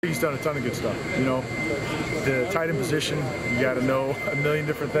He's done a ton of good stuff. You know, the tight end position, you got to know a million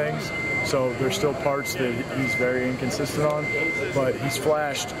different things. So there's still parts that he's very inconsistent on, but he's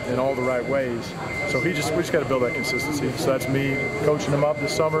flashed in all the right ways. So we just got to build that consistency. So that's me coaching him up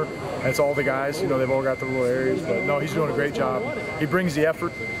this summer. That's all the guys. You know, they've all got their little areas, but no, he's doing a great job. He brings the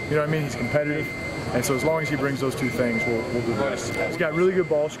effort. You know what I mean? He's competitive. And so as long as he brings those two things, we'll do the rest. He's got really good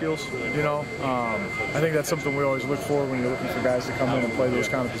ball skills, you know. I think that's something we always look for when you're looking for guys to come in and play those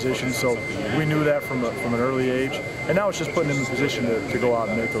kind of positions. So we knew that from an early age. And now it's just putting him in position to go out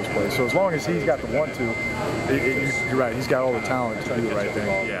and make those plays. So as long as he's got the want to, you're right, he's got all the talent to do the right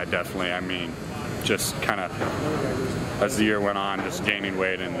thing. Yeah, definitely. I mean, just kind of as the year went on, just gaining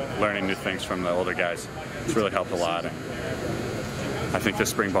weight and learning new things from the older guys, it's really helped a lot. And I think this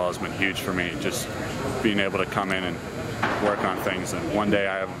spring ball has been huge for me, just being able to come in and work on things. And one day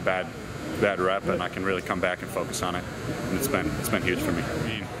I have a bad rep, and I can really come back and focus on it. And it's been huge for me. I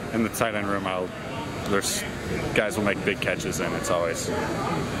mean, in the tight end room, there's guys will make big catches, and it's always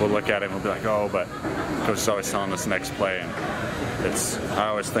we'll look at it and we'll be like, oh, but coach is always telling us next play, and I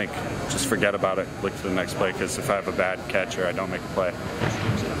always think just forget about it, look to the next play, because if I have a bad catch or I don't make a play,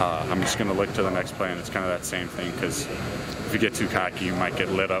 I'm just going to look to the next play, and it's kind of that same thing, because if you get too cocky, you might get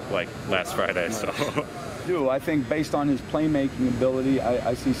lit up like last Friday. So. I think based on his playmaking ability,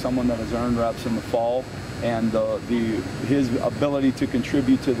 I see someone that has earned reps in the fall, and his ability to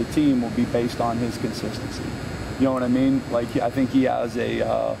contribute to the team will be based on his consistency. You know what I mean? Like, I think he has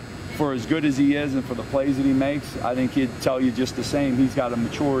for as good as he is and for the plays that he makes, I think he'd tell you just the same. He's got a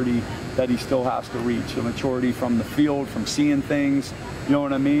maturity that he still has to reach, a maturity from the field, from seeing things. You know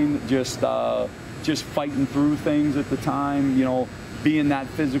what I mean? Just fighting through things at the time, you know, being that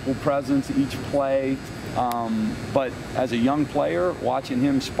physical presence each play. But as a young player, watching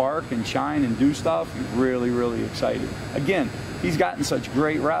him spark and shine and do stuff, really, really excited. Again, he's gotten such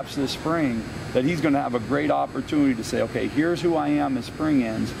great reps this spring that he's going to have a great opportunity to say, okay, here's who I am as spring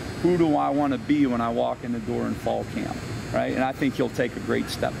ends. Who do I want to be when I walk in the door in fall camp, right? And I think he'll take a great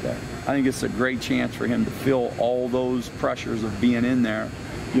step there. I think it's a great chance for him to feel all those pressures of being in there,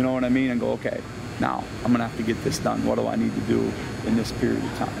 you know what I mean, and go, okay, now I'm going to have to get this done. What do I need to do in this period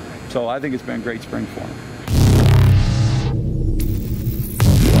of time? So I think it's been a great spring for him.